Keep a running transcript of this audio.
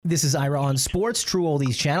This is Ira on Sports, True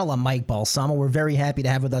Oldies Channel. I'm Mike Balsamo. We're very happy to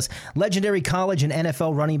have with us legendary college and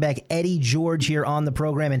NFL running back Eddie George here on the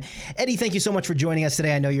program. And Eddie, thank you so much for joining us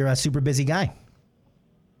today. I know you're a super busy guy.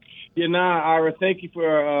 Yeah, Ira, thank you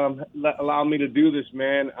for allowing me to do this,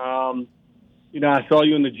 man. I saw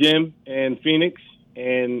you in the gym in Phoenix,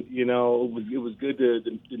 and, it was good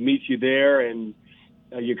to meet you there. And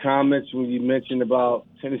your comments when you mentioned about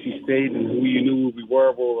Tennessee State and who you knew we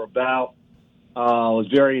were, what we were about, was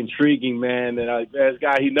very intriguing, man. And as a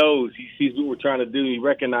guy, he knows, he sees what we're trying to do, he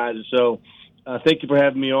recognizes. So thank you for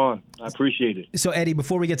having me on. I appreciate it. So, Eddie,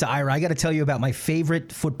 before we get to Ira, I got to tell you about my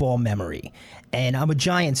favorite football memory. And I'm a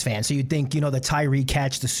Giants fan, so you'd think, the Tyree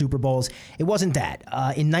catch, the Super Bowls. It wasn't that.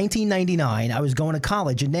 In 1999, I was going to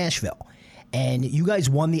college in Nashville, and you guys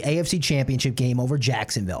won the AFC Championship game over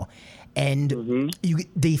Jacksonville. And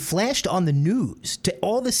they flashed on the news to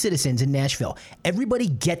all the citizens in Nashville, everybody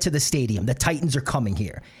get to the stadium. The Titans are coming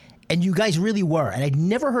here. And you guys really were. And I'd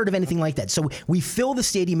never heard of anything like that. So we fill the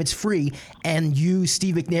stadium. It's free. And you,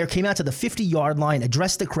 Steve McNair, came out to the 50-yard line,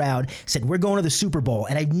 addressed the crowd, said, we're going to the Super Bowl.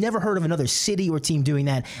 And I've never heard of another city or team doing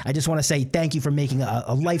that. I just want to say thank you for making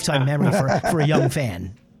a lifetime memory for a young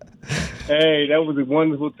fan. Hey, that was a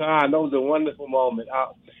wonderful time. That was a wonderful moment.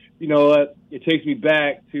 You know what? It takes me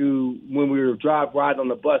back to when we were riding on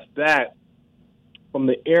the bus back from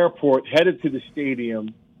the airport, headed to the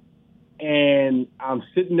stadium, and I'm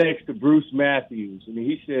sitting next to Bruce Matthews. And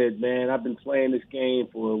he said, man, I've been playing this game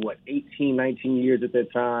for, 18, 19 years at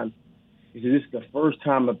that time. He said, this is the first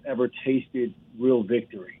time I've ever tasted real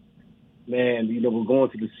victory. Man, we're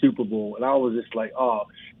going to the Super Bowl. And I was just like, oh,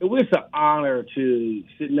 it was an honor to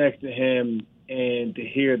sit next to him and to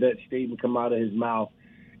hear that statement come out of his mouth.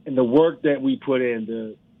 And the work that we put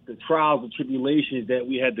in, the trials and tribulations that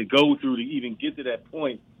we had to go through to even get to that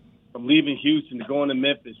point, from leaving Houston to going to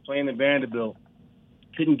Memphis, playing in Vanderbilt,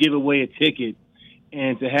 couldn't give away a ticket.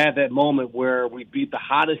 And to have that moment where we beat the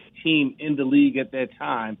hottest team in the league at that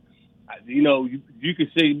time, you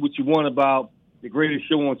could say what you want about the greatest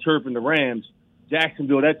show on turf and the Rams.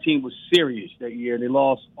 Jacksonville, that team was serious that year. They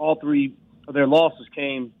lost all three of their losses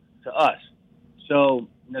came to us. So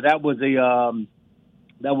that was an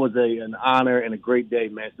honor and a great day,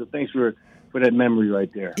 man. So thanks for that memory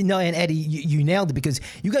right there. No, and Eddie, you nailed it because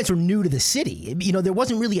you guys were new to the city. There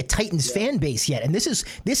wasn't really a Titans fan base yet, and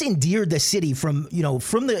this endeared the city from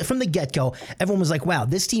the get-go. Everyone was like, "Wow,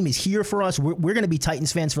 this team is here for us. We're going to be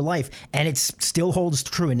Titans fans for life," and it still holds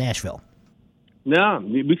true in Nashville. No,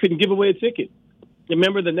 we couldn't give away a ticket.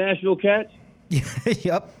 Remember the Nashville Cats?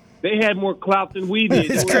 Yep. They had more clout than we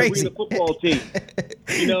did. It's We crazy. were the football team.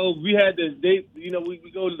 We had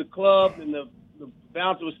we go to the club and the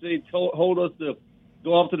bouncer would say, hold us to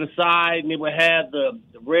go off to the side, and they would have the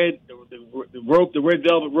red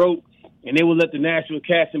velvet rope, and they would let the Nashville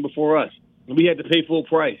Cats in before us, and we had to pay full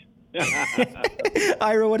price.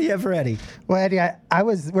 Ira, what do you have for Eddie? Well, Eddie,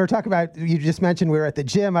 we were talking about, you just mentioned we were at the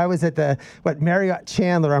gym. I was at Marriott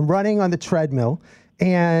Chandler. I'm running on the treadmill.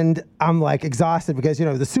 And I'm exhausted because,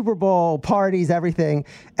 the Super Bowl, parties, everything.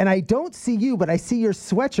 And I don't see you, but I see your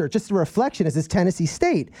sweatshirt, just a reflection, as this Tennessee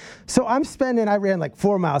State. So I ran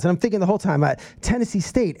 4 miles, and I'm thinking the whole time, Tennessee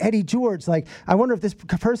State, Eddie George, I wonder if this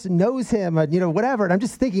person knows him, whatever. And I'm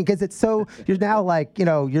just thinking, because it's so, you're now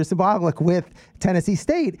you're symbolic with Tennessee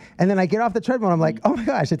State. And then I get off the treadmill, and I'm like, oh my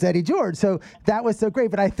gosh, it's Eddie George. So that was so great.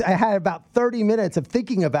 But I had about 30 minutes of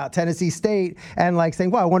thinking about Tennessee State and saying,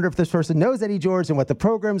 well, I wonder if this person knows Eddie George and what the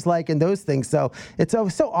program's like and those things. So it's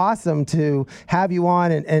so awesome to have you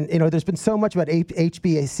on. And there's been so much about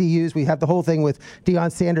HBCUs. We have the whole thing with Deion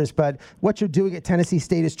Sanders, but what you're doing at Tennessee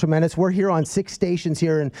State is tremendous. We're here on 6 stations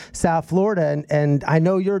here in South Florida, and I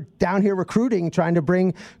know you're down here recruiting, trying to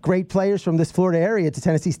bring great players from this Florida area to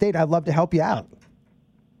Tennessee State. I'd love to help you out.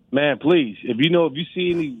 Man, please, if you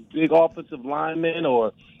see any big offensive linemen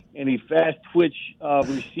or any fast twitch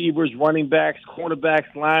receivers, running backs,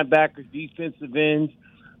 cornerbacks, linebackers, defensive ends,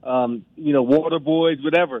 water boys,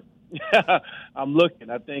 whatever. I'm looking.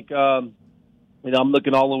 I think I'm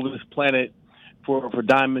looking all over this planet for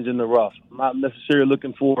diamonds in the rough. I'm not necessarily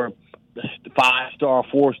looking for the 5-star,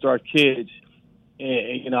 4-star kids.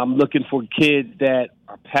 And, I'm looking for kids that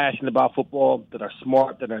are passionate about football, that are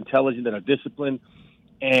smart, that are intelligent, that are disciplined,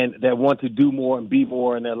 and that want to do more and be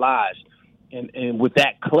more in their lives. And with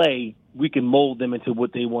that clay, we can mold them into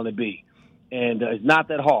what they want to be. And it's not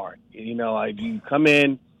that hard. You come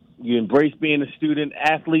in, you embrace being a student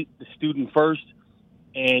athlete, the student first,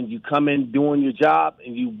 and you come in doing your job,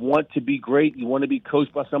 and you want to be great. You want to be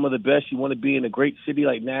coached by some of the best. You want to be in a great city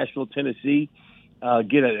like Nashville, Tennessee,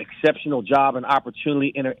 get an exceptional job and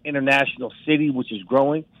opportunity in an international city, which is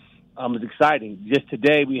growing. It's exciting. Just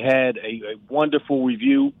today we had a wonderful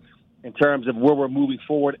review in terms of where we're moving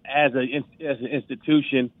forward as an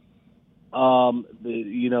institution. We're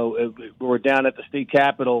down at the state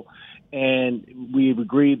capitol, and we've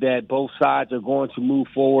agreed that both sides are going to move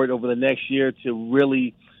forward over the next year to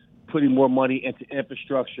really putting more money into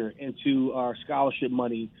infrastructure, into our scholarship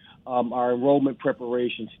money, our enrollment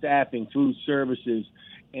preparation, staffing, food services,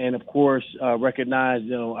 and of course recognize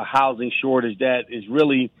a housing shortage that is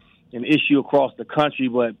really an issue across the country.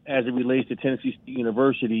 But as it relates to Tennessee State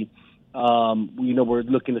University, we're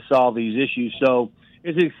looking to solve these issues. So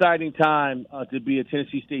it's an exciting time to be a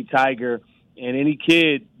Tennessee State Tiger, and any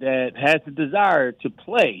kid that has the desire to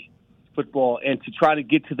play football and to try to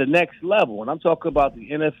get to the next level. And I'm talking about the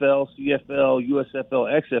NFL, CFL,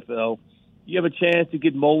 USFL, XFL. You have a chance to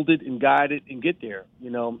get molded and guided and get there.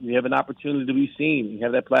 You have an opportunity to be seen. You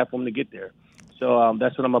have that platform to get there. So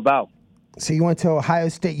that's what I'm about. So you went to Ohio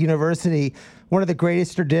State University, one of the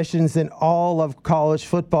greatest traditions in all of college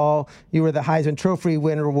football. You were the Heisman Trophy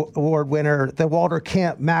Award winner, the Walter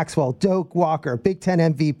Camp Maxwell, Doak Walker, Big Ten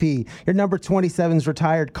MVP. Your number 27 is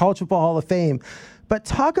retired, College Football Hall of Fame. But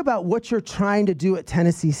talk about what you're trying to do at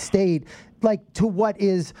Tennessee State, to what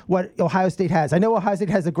Ohio State has. I know Ohio State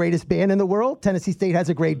has the greatest band in the world. Tennessee State has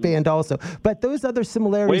a great band also. But those other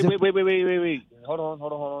similarities. Wait. Hold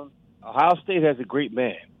on. Ohio State has a great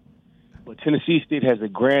band. But Tennessee State has a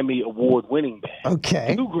Grammy Award-winning band.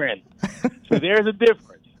 Okay. 2 Grammys. So there's a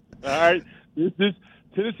difference. All right. This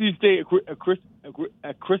Tennessee State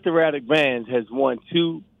Christoratic Bands has won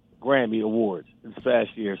 2 Grammy Awards this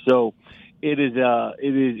past year. So it is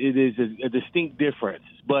a distinct difference.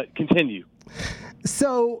 But continue.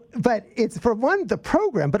 So, but it's for one, the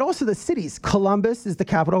program, but also the cities. Columbus is the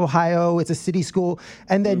capital of Ohio. It's a city school.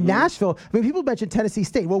 And then Nashville. I mean, people mention Tennessee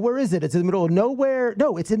State. Well, where is it? It's in the middle of nowhere.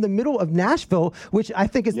 No, it's in the middle of Nashville, which I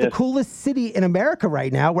think is the coolest city in America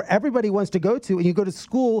right now, where everybody wants to go to. And you go to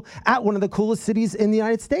school at one of the coolest cities in the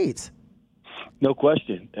United States. No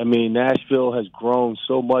question. I mean, Nashville has grown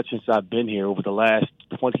so much since I've been here over the last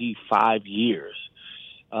 25 years.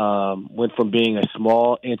 Went from being a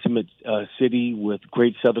small, intimate city with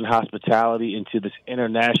great Southern hospitality into this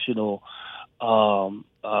international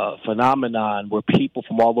phenomenon where people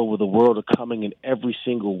from all over the world are coming in every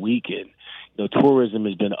single weekend. Tourism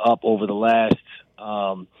has been up over the last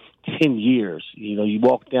 10 years. You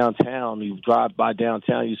walk downtown, you drive by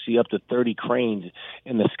downtown, you see up to 30 cranes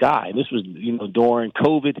in the sky. And this was, during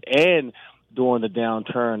COVID and during the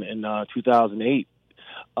downturn in 2008.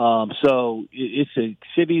 So it's a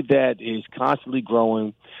city that is constantly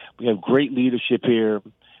growing. We have great leadership here.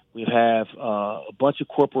 We have a bunch of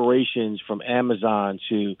corporations from Amazon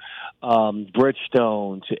to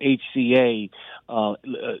Bridgestone to HCA,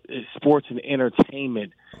 sports and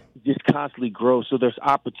entertainment just constantly grow. So there's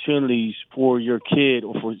opportunities for your kid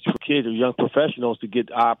or for kids or young professionals to get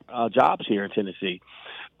jobs here in Tennessee.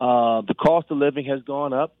 The cost of living has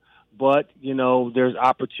gone up. But, there's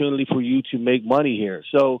opportunity for you to make money here.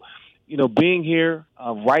 So, being here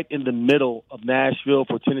right in the middle of Nashville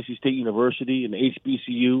for Tennessee State University and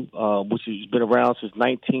HBCU, which has been around since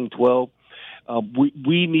 1912,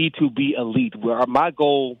 we need to be elite. My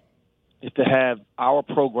goal is to have our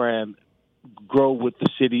program grow with the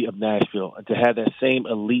city of Nashville and to have that same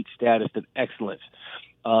elite status, that excellence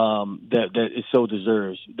that it so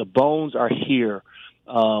deserves. The bones are here.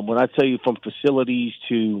 When I tell you, from facilities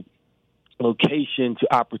to location to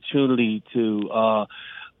opportunity to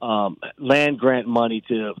land grant money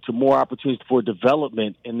to more opportunities for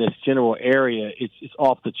development in this general area, it's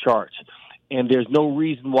off the charts. And there's no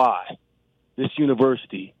reason why this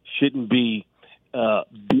university shouldn't be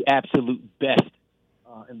the absolute best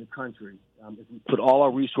in the country. If we put all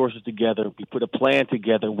our resources together, we put a plan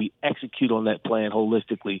together, we execute on that plan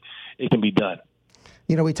holistically, it can be done.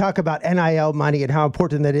 We talk about NIL money and how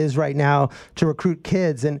important that is right now to recruit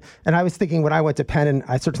kids. And I was thinking when I went to Penn, and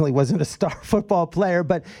I certainly wasn't a star football player,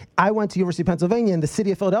 but I went to University of Pennsylvania in the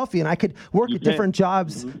city of Philadelphia, and I could work at different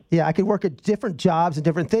jobs. Yeah, I could work at different jobs and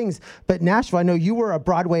different things. But Nashville, I know you were a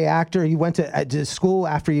Broadway actor. You went to school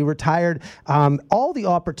after you retired. All the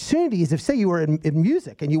opportunities, if say you were in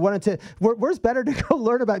music and you wanted to, where's better to go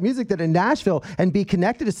learn about music than in Nashville and be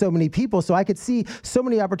connected to so many people? So I could see so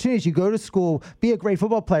many opportunities. You go to school, be a great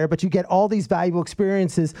football player, but you get all these valuable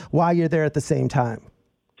experiences while you're there at the same time.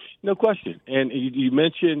 No question. And you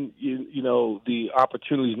mentioned, the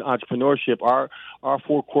opportunities in entrepreneurship. Our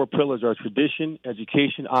 4 core pillars are tradition,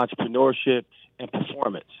 education, entrepreneurship, and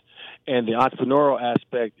performance. And the entrepreneurial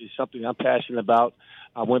aspect is something I'm passionate about.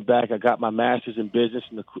 I went back, I got my master's in business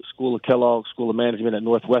in the School of Kellogg School of Management at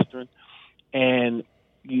Northwestern. And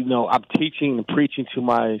I'm teaching and preaching to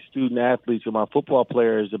my student athletes or my football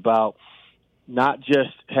players about not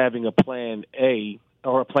just having a plan A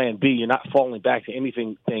or a plan B. You're not falling back to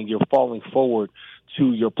anything. You're falling forward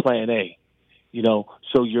to your plan A.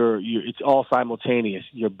 So it's all simultaneous.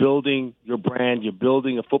 You're building your brand, you're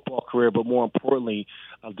building a football career, but more importantly,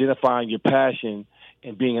 identifying your passion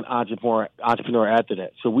and being an entrepreneur after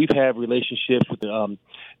that. So we've had relationships with the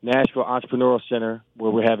Nashville Entrepreneurial Center where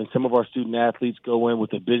we're having some of our student athletes go in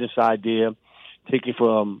with a business idea, take it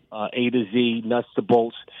from A to Z, nuts to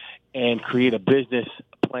bolts, and create a business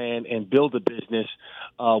plan and build a business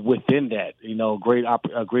within that.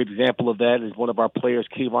 A great example of that is one of our players,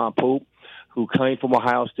 Kayvon Pope, who came from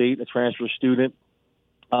Ohio State, a transfer student,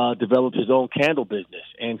 developed his own candle business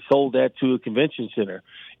and sold that to a convention center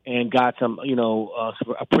and got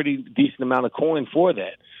a pretty decent amount of coin for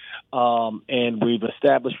that. And we've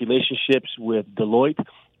established relationships with Deloitte,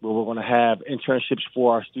 where we're going to have internships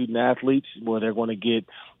for our student athletes, where they're going to get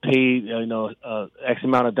paid, X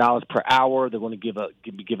amount of dollars per hour. They're going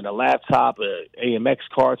to be given a laptop, a AMX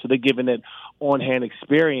card, so they're giving it on-hand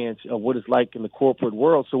experience of what it's like in the corporate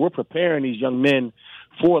world. So we're preparing these young men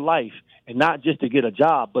for life, and not just to get a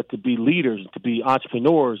job, but to be leaders, to be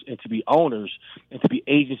entrepreneurs, and to be owners, and to be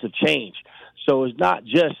agents of change. So it's not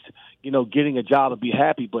just getting a job and be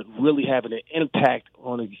happy, but really having an impact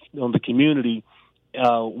on the community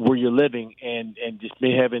where you're living, and just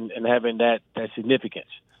having that significance.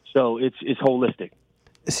 So it's holistic.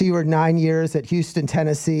 So you were 9 years at Houston,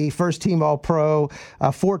 Tennessee, first team All-Pro,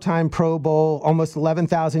 4-time Pro Bowl, almost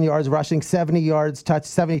 11,000 yards rushing, 70 touch,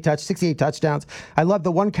 68 touchdowns. I love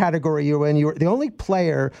the one category you were in. You were the only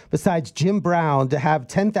player besides Jim Brown to have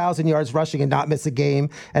 10,000 yards rushing and not miss a game,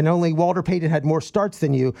 and only Walter Payton had more starts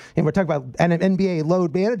than you. And we're talking about NBA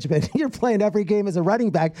load management. You're playing every game as a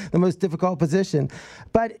running back, the most difficult position.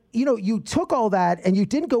 But, you took all that and you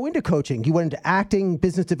didn't go into coaching. You went into acting,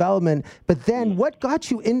 business development. But then what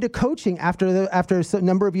got you into coaching after a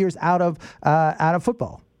number of years out of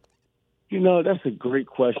football? That's a great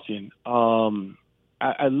question. I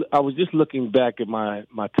was just looking back at my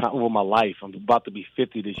time over my life. I'm about to be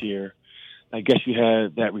 50 this year. I guess you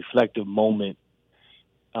had that reflective moment,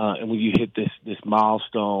 and when you hit this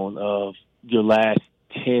milestone of your last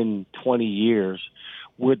 10, 20 years,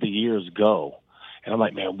 where'd the years go? And I'm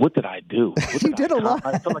like, man, what did I do? You did a lot.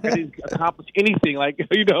 I felt like I didn't accomplish anything, but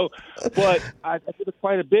I did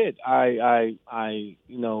quite a bit. I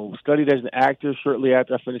studied as an actor shortly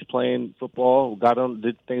after I finished playing football,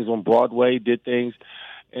 did things on Broadway, did things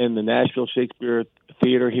in the Nashville Shakespeare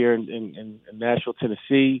Theater here in Nashville,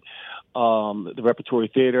 Tennessee, the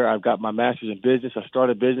Repertory Theater. I've got my master's in business. I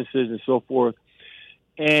started businesses and so forth.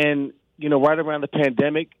 And, right around the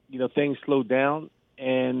pandemic, things slowed down.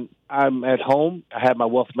 And I'm at home. I had my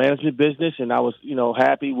wealth management business, and I was,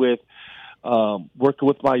 happy with working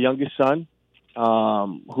with my youngest son,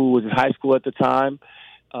 who was in high school at the time,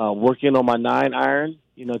 working on my 9-iron,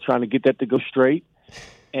 trying to get that to go straight,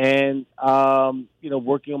 and,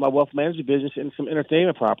 working on my wealth management business and some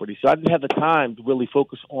entertainment properties. So I didn't have the time to really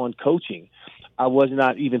focus on coaching. I was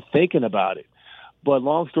not even thinking about it. But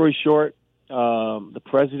long story short, the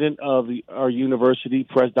president of our university,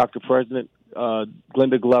 Dr. President,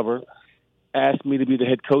 Glenda Glover, asked me to be the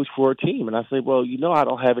head coach for a team. And I said, well, I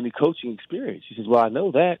don't have any coaching experience. She says, well, I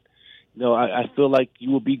know that. I feel like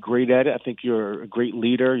you will be great at it. I think you're a great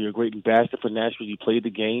leader. You're a great ambassador for Nashville. You played the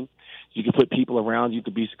game. You can put people around you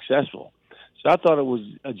to be successful. So I thought it was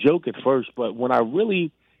a joke at first, but when I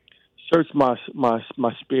really searched my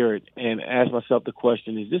spirit and asked myself the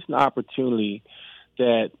question, is this an opportunity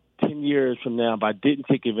that 10 years from now, if I didn't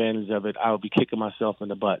take advantage of it, I would be kicking myself in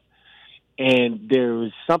the butt? And there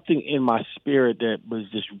was something in my spirit that was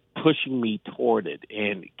just pushing me toward it,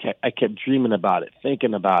 and I kept dreaming about it,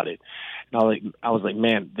 thinking about it. And I was like,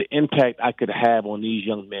 man, the impact I could have on these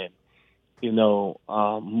young men,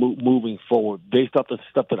 moving forward, based off the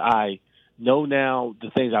stuff that I know now, the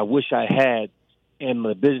things I wish I had, and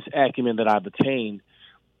the business acumen that I've attained,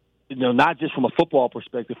 not just from a football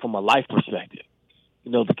perspective, from a life perspective.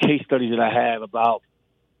 The case studies that I have about,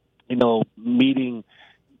 meeting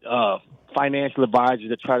financial advisors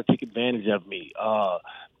that try to take advantage of me,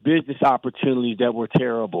 business opportunities that were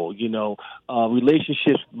terrible,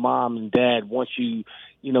 relationships with mom and dad once you,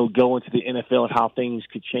 go into the NFL and how things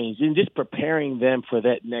could change, and just preparing them for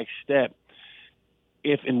that next step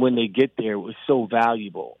if and when they get there was so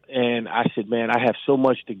valuable. And I said, man, I have so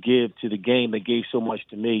much to give to the game that gave so much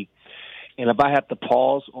to me. And if I have to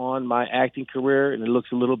pause on my acting career and it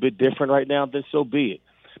looks a little bit different right now, then so be it.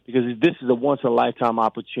 Because this is a once-in-a-lifetime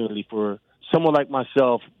opportunity for someone like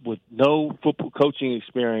myself with no football coaching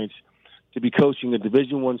experience to be coaching a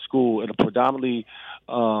Division I school at a predominantly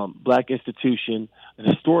black institution, an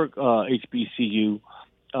historic HBCU,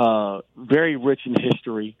 very rich in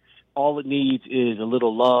history. All it needs is a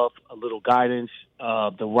little love, a little guidance,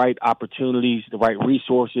 the right opportunities, the right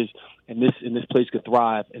resources, and this place could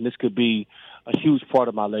thrive, and this could be a huge part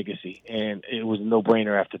of my legacy. And it was a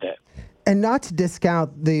no-brainer after that. And not to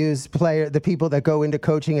discount the people that go into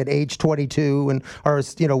coaching at age 22 and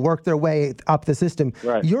work their way up the system.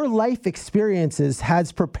 Right. Your life experiences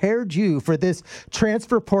has prepared you for this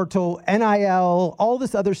transfer portal, NIL, all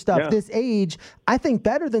this other stuff. Yeah. This age, I think,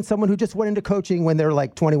 better than someone who just went into coaching when they're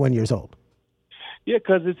like 21 years old. Yeah,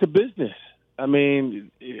 because it's a business. I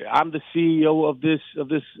mean, I'm the CEO of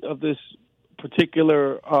this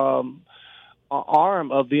particular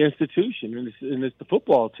arm of the institution, and it's the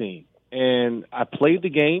football team. And I played the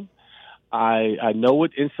game. I know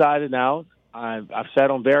it inside and out. I've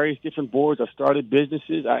sat on various different boards. I've started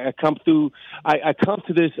businesses. I come to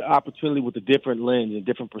this opportunity with a different lens and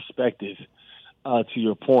different perspective, to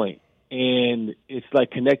your point. And it's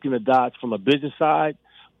like connecting the dots from a business side,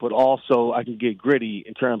 but also I can get gritty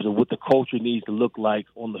in terms of what the culture needs to look like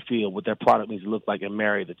on the field, what their product needs to look like, and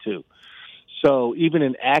marry the two. So even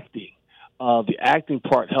in acting, the acting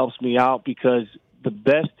part helps me out because the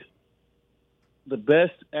best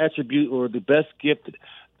attribute or the best gift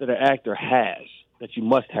that an actor has that you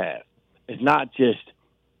must have is not just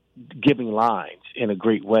giving lines in a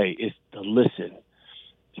great way. It's to listen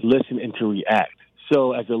and to react.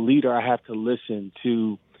 So as a leader, I have to listen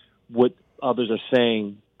to what others are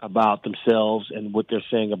saying about themselves and what they're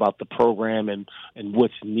saying about the program and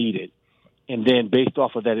what's needed. And then based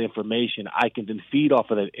off of that information, I can then feed off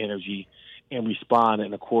of that energy and respond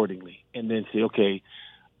and accordingly. And then say, okay,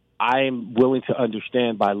 I am willing to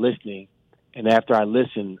understand by listening, and after I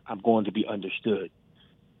listen, I'm going to be understood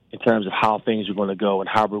in terms of how things are going to go and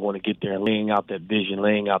how we're going to get there, and laying out that vision,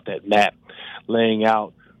 laying out that map, laying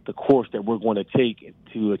out the course that we're going to take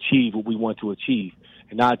to achieve what we want to achieve,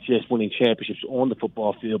 and not just winning championships on the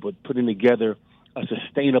football field, but putting together a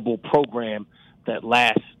sustainable program that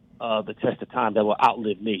lasts the test of time, that will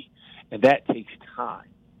outlive me. And that takes time.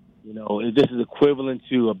 This is equivalent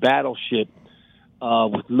to a battleship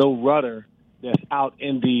with no rudder that's out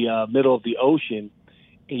in the middle of the ocean,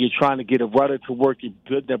 and you're trying to get a rudder to work, you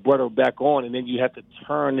put that rudder back on, and then you have to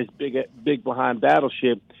turn this big behind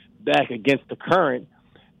battleship back against the current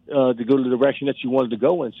to go to the direction that you wanted to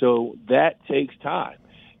go in. So that takes time,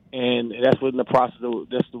 and that's what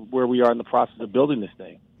where we are in the process of building this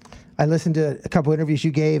thing. I listened to a couple interviews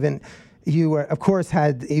you gave, and you of course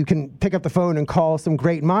you can pick up the phone and call some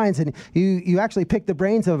great minds, and you actually picked the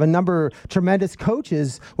brains of a number of tremendous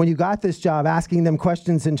coaches when you got this job, asking them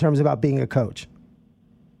questions in terms about being a coach.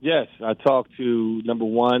 Yes, I talked to, number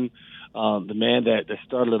one, the man that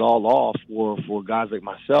started it all off for guys like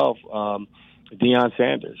myself, Deion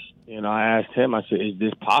Sanders. I asked him, I said, is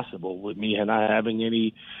this possible with me and not having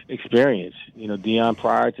any experience? Deion,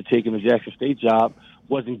 prior to taking the Jackson State job,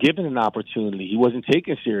 wasn't given an opportunity. He wasn't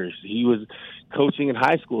taken seriously. He was coaching in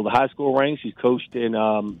high school, the high school ranks. He's coached in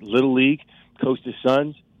Little League, coached his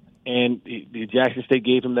sons, and the Jackson State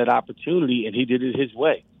gave him that opportunity, and he did it his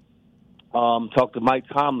way. Talked to Mike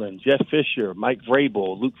Tomlin, Jeff Fisher, Mike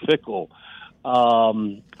Vrabel, Luke Fickell.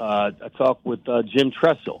 I talked with Jim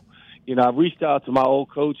Tressel. I reached out to my old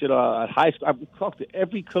coach at high school. I talked to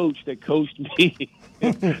every coach that coached me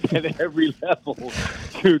at every level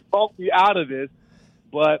to talk me out of this.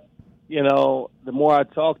 But, the more I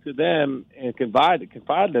talk to them and confide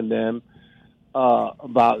in them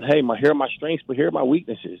about, hey, here are my strengths, but here are my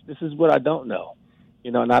weaknesses. This is what I don't know.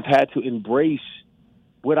 And I've had to embrace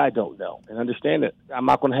what I don't know and understand that I'm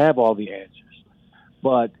not going to have all the answers.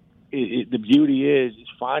 But the beauty is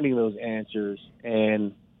finding those answers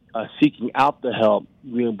and seeking out the help,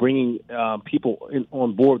 bringing people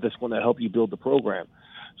on board that's going to help you build the program.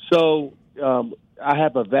 So I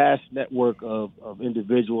have a vast network of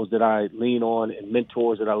individuals that I lean on and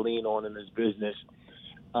mentors that I lean on in this business,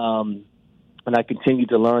 and I continue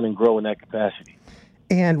to learn and grow in that capacity.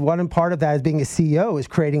 And one part of that is being a CEO is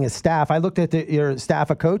creating a staff. I looked at your staff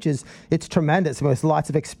of coaches. It's tremendous. With lots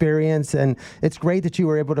of experience, and it's great that you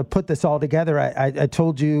were able to put this all together. I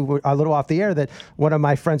told you a little off the air that one of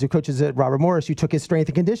my friends who coaches at Robert Morris, you took his strength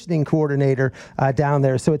and conditioning coordinator down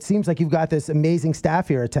there. So it seems like you've got this amazing staff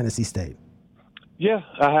here at Tennessee State. Yeah,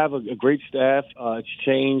 I have a great staff. It's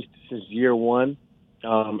changed since year one,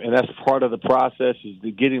 and that's part of the process is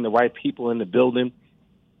getting the right people in the building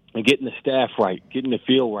and getting the staff right, getting the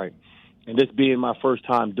feel right. And this being my first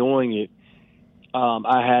time doing it,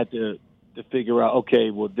 I had to figure out,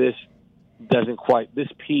 okay, well, this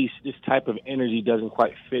this type of energy doesn't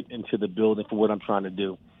quite fit into the building for what I'm trying to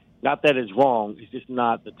do. Not that it's wrong, it's just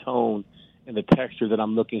not the tone and the texture that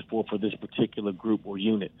I'm looking for this particular group or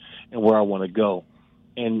unit and where I want to go.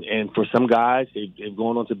 And for some guys, they've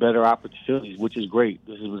gone on to better opportunities, which is great.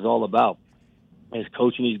 This is what it's all about, is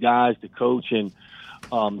coaching these guys to coach and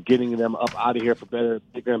getting them up out of here for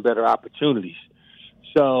bigger and better opportunities.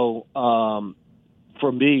 So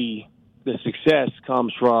for me, the success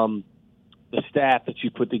comes from the staff that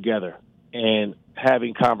you put together and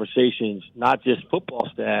having conversations, not just football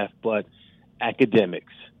staff, but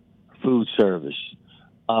academics, food service,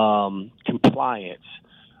 compliance,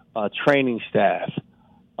 training staff,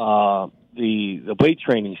 the weight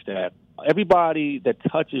training staff. Everybody that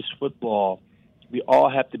touches football, we all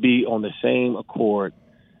have to be on the same accord,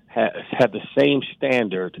 have the same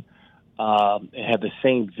standard, and have the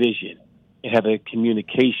same vision, and have a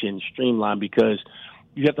communication streamline, because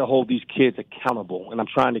you have to hold these kids accountable. And I'm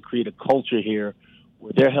trying to create a culture here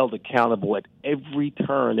where they're held accountable at every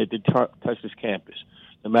turn that they touch this campus.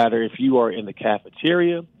 No matter if you are in the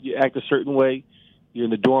cafeteria, you act a certain way. You're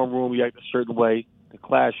in the dorm room, you act a certain way. The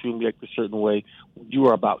classroom, you act a certain way. When you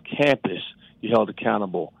are about campus, you're held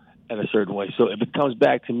accountable in a certain way. So if it comes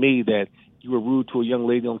back to me that you were rude to a young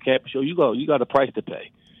lady on campus, you got a price to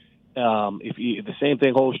pay. If the same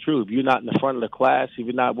thing holds true, if you're not in the front of the class, if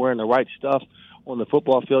you're not wearing the right stuff on the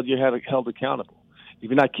football field, you're held accountable. If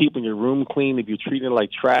you're not keeping your room clean, if you're treating it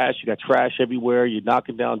like trash, you got trash everywhere, you're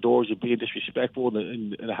knocking down doors, you're being disrespectful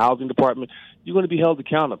in the housing department, you're going to be held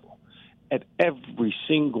accountable. At every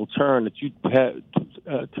single turn that you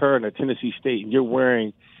turn at Tennessee State and you're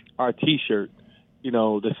wearing our T-shirt,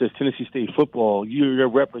 that says Tennessee State football, you're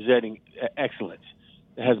representing excellence.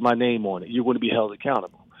 That has my name on it. You're going to be held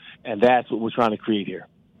accountable. And that's what we're trying to create here.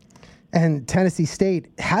 And Tennessee State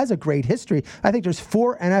has a great history. I think there's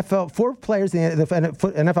four players in the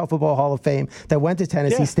NFL Football Hall of Fame that went to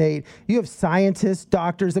Tennessee State. You have scientists,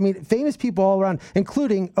 doctors, famous people all around,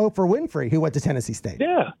 including Oprah Winfrey, who went to Tennessee State.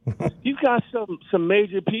 Yeah. You've got some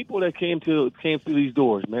major people that came through these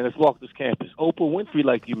doors, man. Let's walk this campus. Oprah Winfrey,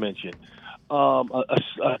 like you mentioned. A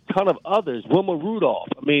ton of others. Wilma Rudolph.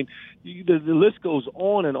 The list goes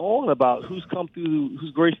on and on about who's come through,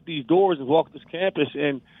 who's graced these doors and walked this campus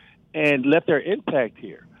and left their impact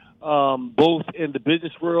here, both in the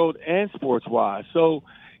business world and sports-wise. So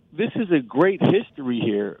this is a great history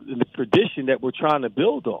here, the tradition that we're trying to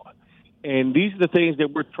build on. And these are the things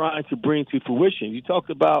that we're trying to bring to fruition. You talked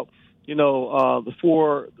about, the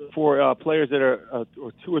four players that are,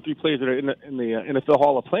 or two or three players that are in the NFL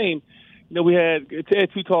Hall of Fame. We had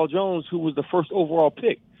Ted Too Tall Jones, who was the first overall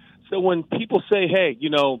pick. So when people say, hey, you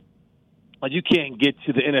can't get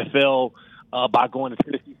to the NFL by going to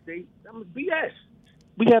Tennessee State, I'm BS.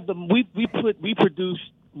 We produce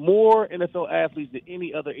more NFL athletes than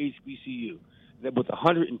any other HBCU. That with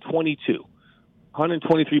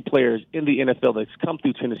 123 players in the NFL that's come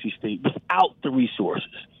through Tennessee State without the resources.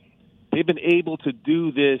 They've been able to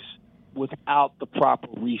do this without the proper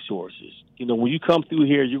resources. When you come through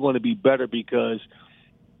here, you're going to be better because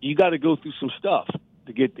you got to go through some stuff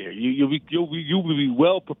to get there. You'll be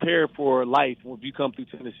well prepared for life when you come through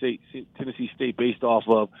Tennessee State based off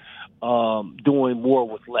of doing more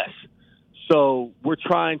with less. So we're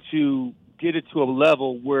trying to get it to a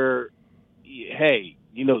level where, hey,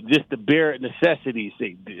 just the bare necessities.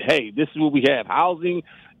 Say, hey, this is what we have: housing,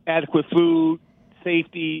 adequate food,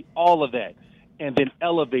 safety, all of that, and then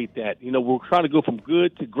elevate that. We're trying to go from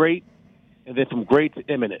good to great, and then from great to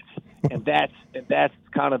eminence, and that's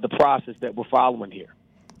kind of the process that we're following here.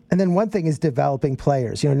 And then one thing is developing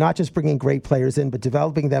players, not just bringing great players in, but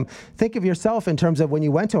developing them. Think of yourself in terms of when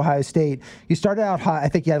you went to Ohio State, you started out high. I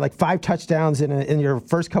think you had like 5 touchdowns in your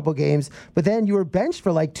first couple games, but then you were benched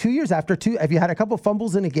for like 2 years after if you had a couple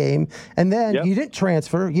fumbles in a game, and then you didn't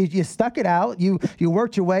transfer. You stuck it out. You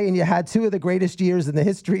worked your way, and you had 2 of the greatest years in the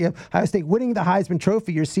history of Ohio State, winning the Heisman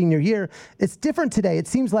Trophy your senior year. It's different today. It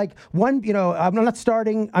seems like I'm not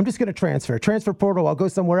starting. I'm just going to transfer portal. I'll go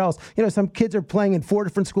somewhere else. Some kids are playing in 4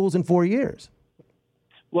 different schools in 4 years.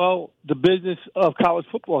 Well, the business of college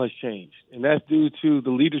football has changed, and that's due to the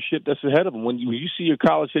leadership that's ahead of them. When you see your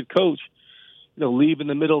college head coach, leave in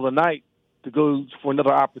the middle of the night to go for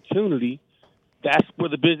another opportunity, that's where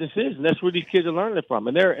the business is, and that's where these kids are learning it from,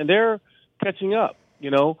 and they're catching up.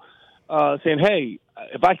 Saying, hey,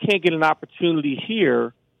 if I can't get an opportunity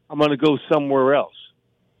here, I'm going to go somewhere else.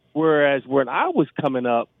 Whereas when I was coming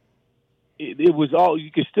up, it was all, you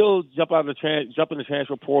could still jump in the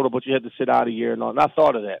transfer portal, but you had to sit out a year and all. And I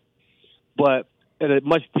thought of that. But at a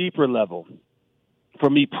much deeper level, for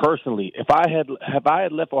me personally, if I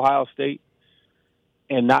had left Ohio State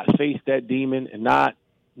and not faced that demon and not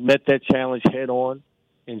met that challenge head on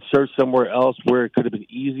and searched somewhere else where it could have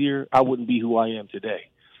been easier, I wouldn't be who I am today.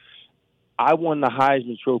 I won the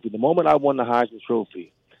Heisman Trophy. The moment I won the Heisman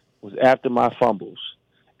Trophy was after my fumbles.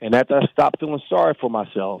 And after I stopped feeling sorry for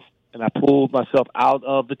myself and I pulled myself out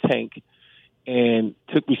of the tank and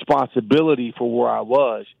took responsibility for where I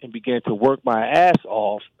was and began to work my ass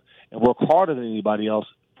off and work harder than anybody else,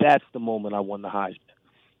 that's the moment I won the Heisman.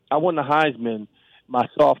 I won the Heisman my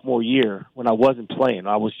sophomore year when I wasn't playing.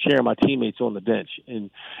 I was cheering my teammates on the bench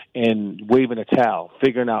and waving a towel,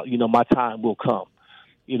 figuring out, my time will come.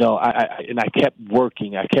 I kept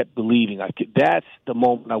working. I kept believing. That's the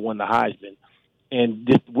moment I won the Heisman. And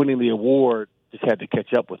just winning the award just had to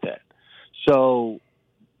catch up with that. So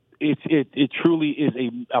it truly is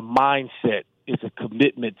a mindset. It's a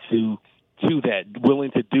commitment to that,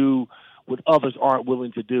 willing to do what others aren't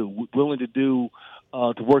willing to do, willing to do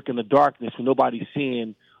to work in the darkness when nobody's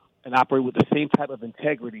seeing, and operate with the same type of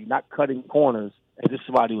integrity, not cutting corners as if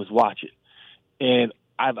somebody was watching. And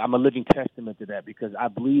I'm a living testament to that because I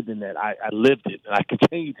believed in that. I lived it, and I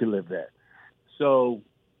continue to live that. So,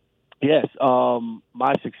 yes,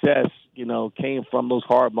 my success, came from those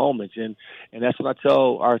hard moments, and that's what I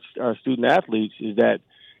tell our student athletes is that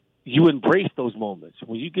you embrace those moments.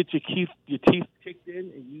 When you get your teeth kicked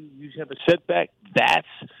in and you have a setback,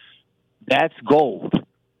 that's gold.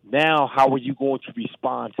 Now, how are you going to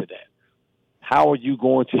respond to that? How are you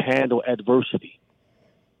going to handle adversity?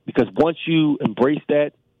 Because once you embrace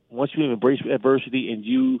adversity and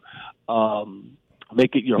you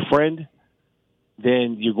make it your friend,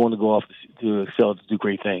 then you're going to go off to excel, to do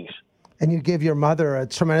great things. And you give your mother a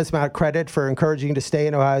tremendous amount of credit for encouraging you to stay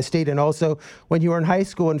in Ohio State. And also, when you were in high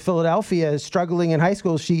school in Philadelphia, struggling in high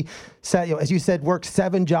school, she said, as you said, worked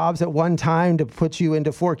 7 jobs at one time to put you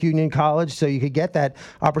into Fork Union College so you could get that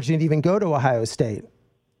opportunity to even go to Ohio State.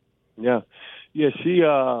 Yeah. Yeah, she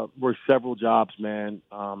worked several jobs, man.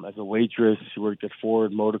 As a waitress, she worked at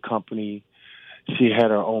Ford Motor Company. She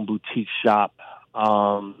had her own boutique shop.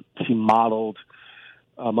 She modeled.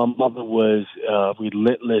 My mother was a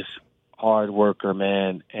relentless hard worker,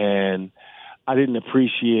 man, and I didn't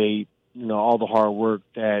appreciate, all the hard work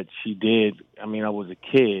that she did. I mean, I was a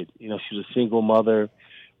kid. She was a single mother,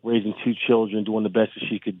 raising 2 children, doing the best that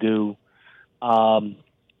she could do.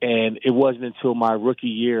 And it wasn't until my rookie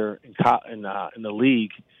year in the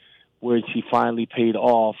league where she finally paid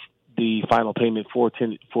off the final payment for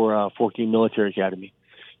Fork Union Military Academy.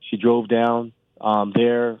 She drove down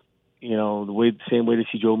there, the same way that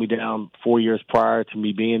she drove me down 4 years prior to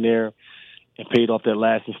me being there, and paid off that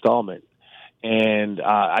last installment. And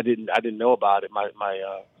I didn't know about it.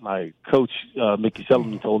 My coach Mickey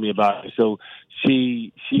Sullivan told me about it. So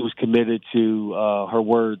she was committed to her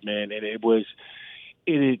word, man, and it was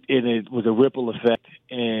a ripple effect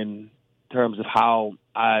in terms of how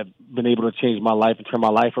I've been able to change my life and turn my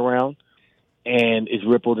life around. And it's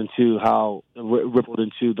rippled into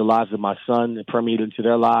the lives of my son and permeated into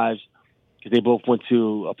their lives because they both went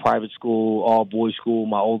to a private school, all boys school.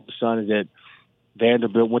 My oldest son is at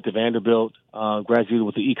Vanderbilt, went to Vanderbilt, graduated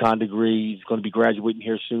with the econ degree. He's going to be graduating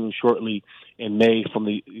here shortly in May from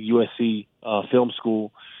the USC Film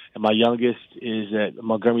School. And my youngest is at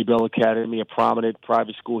Montgomery Bell Academy, a prominent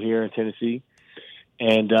private school here in Tennessee.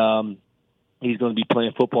 And he's going to be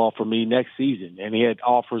playing football for me next season. And he had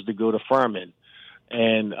offers to go to Furman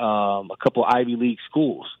and a couple Ivy League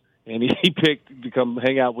schools. And he picked to come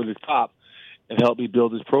hang out with his pop and help me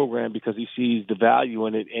build his program because he sees the value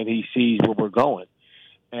in it and he sees where we're going.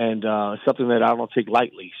 And something that I don't take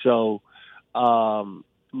lightly. So my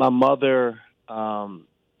mother,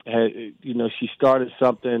 she started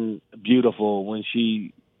something beautiful when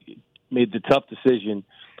she made the tough decision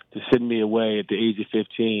to send me away at the age of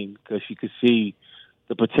 15 because she could see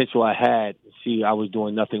the potential I had and see I was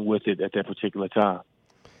doing nothing with it at that particular time.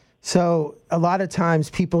 So a lot of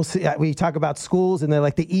times people see, we talk about schools and they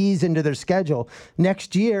like to ease into their schedule.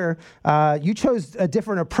 Next year, you chose a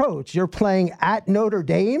different approach. You're playing at Notre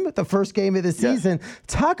Dame, the first game of the season. Yes.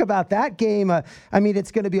 Talk about that game.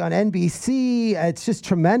 It's going to be on NBC. It's just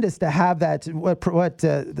tremendous to have that,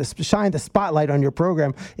 shine the spotlight on your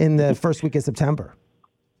program in the first week of September.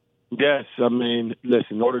 Yes, listen,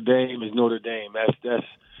 Notre Dame is Notre Dame. That's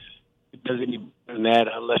it doesn't even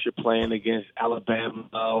matter unless you're playing against Alabama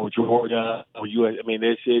or Georgia or US.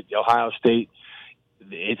 Ohio State.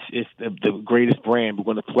 It's the greatest brand. We're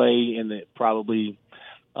going to play in probably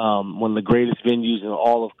one of the greatest venues in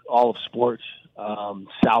all of sports.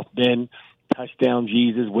 South Bend, Touchdown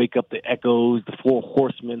Jesus, Wake Up the Echoes, the Four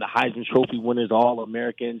Horsemen, the Heisman Trophy winners,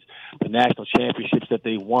 All-Americans, the national championships that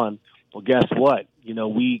they won. Well, guess what?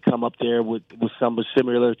 we come up there with something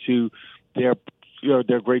similar to their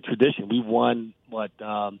great tradition. We've won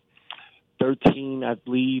 13, I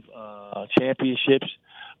believe, championships.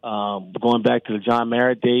 Going back to the John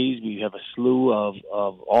Merritt days, we have a slew of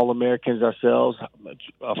All-Americans ourselves,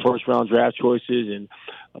 first-round draft choices, and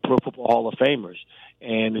Pro Football Hall of Famers.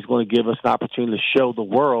 And it's going to give us an opportunity to show the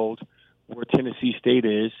world where Tennessee State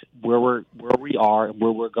is, where we are, and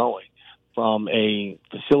where we're going, from a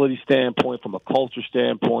facility standpoint, from a culture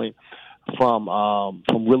standpoint, from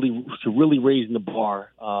really raising the bar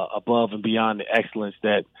above and beyond the excellence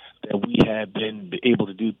that we have been able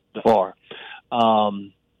to do so far.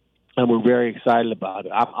 And we're very excited about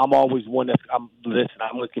it. I'm always one I'm going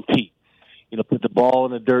to compete. Put the ball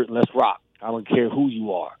in the dirt and let's rock. I don't care who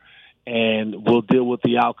you are. And we'll deal with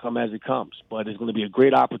the outcome as it comes. But it's going to be a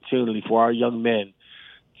great opportunity for our young men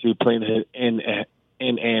to play in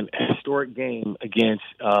an historic game against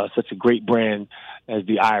such a great brand as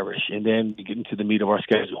the Irish, and then we get into the meat of our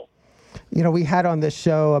schedule. We had on this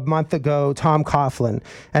show a month ago Tom Coughlin,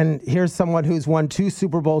 and here's someone who's won 2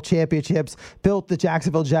 Super Bowl championships, built the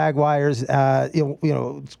Jacksonville Jaguars.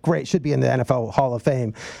 It's great, should be in the NFL Hall of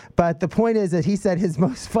Fame. But the point is that he said his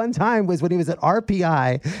most fun time was when he was at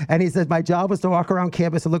RPI, and he said, my job was to walk around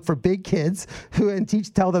campus and look for big kids and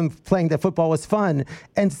tell them playing that football was fun.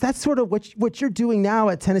 And that's sort of what you're doing now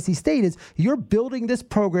at Tennessee State is you're building this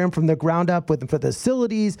program from the ground up for the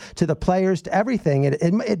facilities to the players to everything.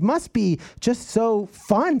 It must be just so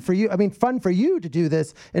fun for you. I mean, fun for you to do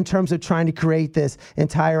this in terms of trying to create this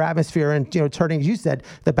entire atmosphere and turning, as you said,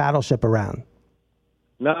 the battleship around.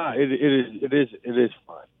 No, it is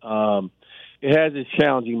fun. It has its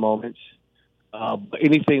challenging moments. But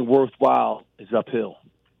anything worthwhile is uphill,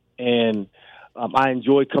 and I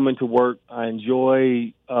enjoy coming to work. I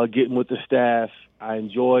enjoy getting with the staff. I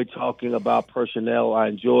enjoy talking about personnel. I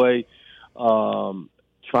enjoy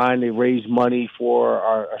trying to raise money for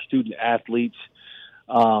our student athletes.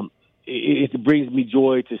 It brings me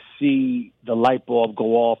joy to see the light bulb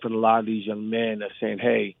go off in a lot of these young men that are saying,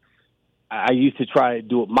 hey, I used to try to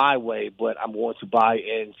do it my way, but I'm going to buy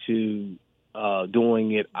into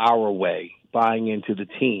doing it our way, buying into the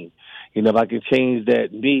team. If I can change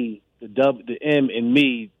that me, the M in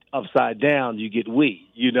me upside down, you get we,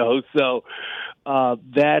 So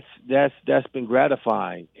that's been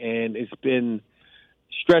gratifying, and it's been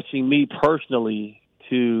stretching me personally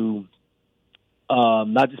to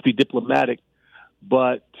not just be diplomatic,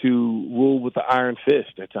 but to rule with the iron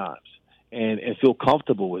fist at times and feel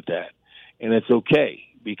comfortable with that. And it's okay,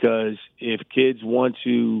 because if kids want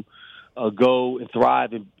to go and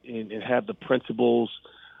thrive and have the principles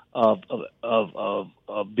of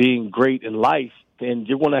being great in life, then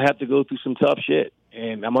you're going to have to go through some tough shit.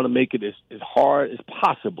 And I'm going to make it as hard as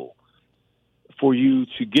possible for you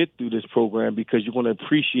to get through this program, because you're going to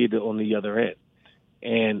appreciate it on the other end.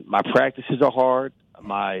 And my practices are hard.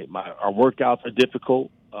 Our workouts are difficult.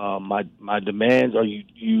 My demands are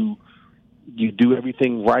you do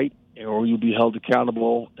everything right, or you'll be held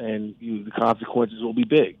accountable, and the consequences will be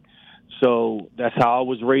big. So that's how I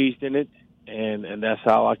was raised in it, and that's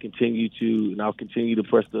how I'll continue to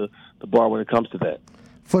press the bar when it comes to that.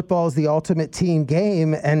 Football is the ultimate team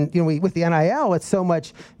game, and with the NIL, it's so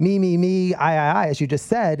much me, I, as you just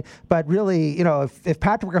said. But really, if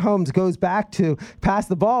Patrick Mahomes goes back to pass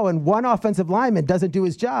the ball and one offensive lineman doesn't do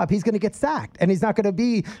his job, he's going to get sacked, and he's not going to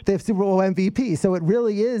be the Super Bowl MVP. So it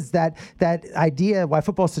really is that idea why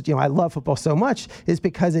football. I love football so much is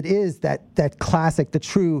because it is that classic, the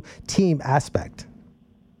true team aspect.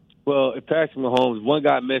 Well, if Patrick Mahomes, one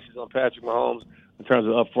guy misses on Patrick Mahomes in terms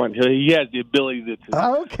of up front, he has the ability to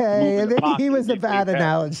okay, and maybe he was a bad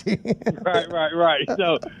analogy. Right.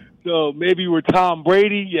 So maybe we're Tom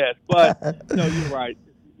Brady, yes, but no, you're right.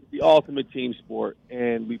 It's the ultimate team sport,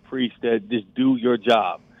 and we preach that just do your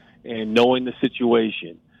job, and knowing the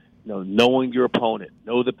situation, knowing your opponent,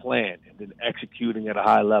 know the plan, and then executing at a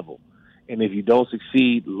high level. And if you don't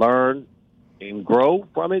succeed, learn and grow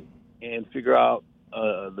from it, and figure out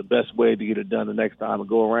the best way to get it done the next time and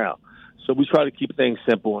go around. So we try to keep things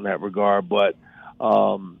simple in that regard, but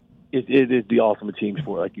it is the ultimate team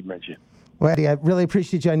sport, like you mentioned. Well, Eddie, I really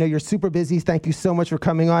appreciate you. I know you're super busy. Thank you so much for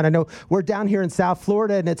coming on. I know we're down here in South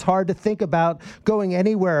Florida, and it's hard to think about going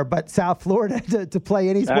anywhere but South Florida to play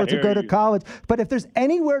any sports or go to college. But if there's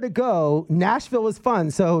anywhere to go, Nashville is fun.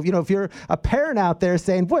 So, if you're a parent out there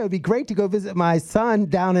saying, boy, it would be great to go visit my son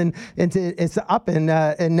down in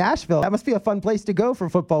Nashville, that must be a fun place to go for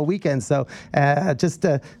football weekend. So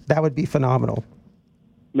that would be phenomenal.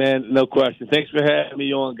 Man, no question. Thanks for having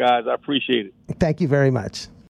me on, guys. I appreciate it. Thank you very much.